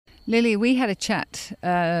Lily, we had a chat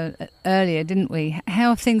earlier, didn't we?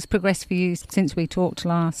 How have things progressed for you since we talked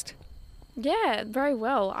last? Yeah, very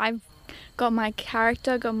well. I've got my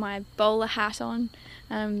character, got my bowler hat on.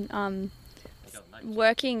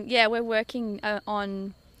 Working. Yeah, we're working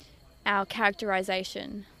on our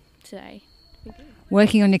characterization today.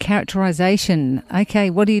 Working on your characterization. Okay,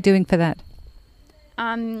 what are you doing for that?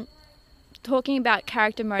 Talking about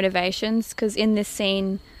character motivations, because in this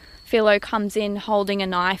scene, Philo comes in holding a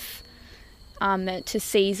knife to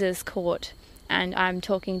Caesar's court, and I'm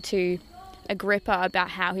talking to Agrippa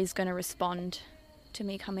about how he's going to respond to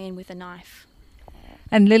me coming in with a knife.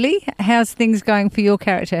 And Lily, how's things going for your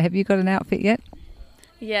character? Have you got an outfit yet?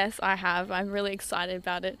 Yes, I have. I'm really excited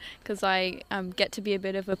about it because I get to be a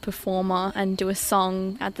bit of a performer and do a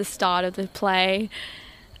song at the start of the play.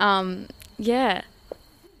 Yeah.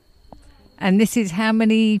 And this is how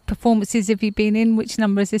many performances have you been in? Which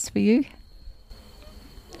number is this for you?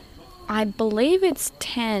 I believe it's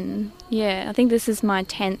 10. Yeah, I think this is my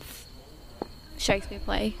 10th Shakespeare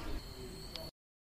play.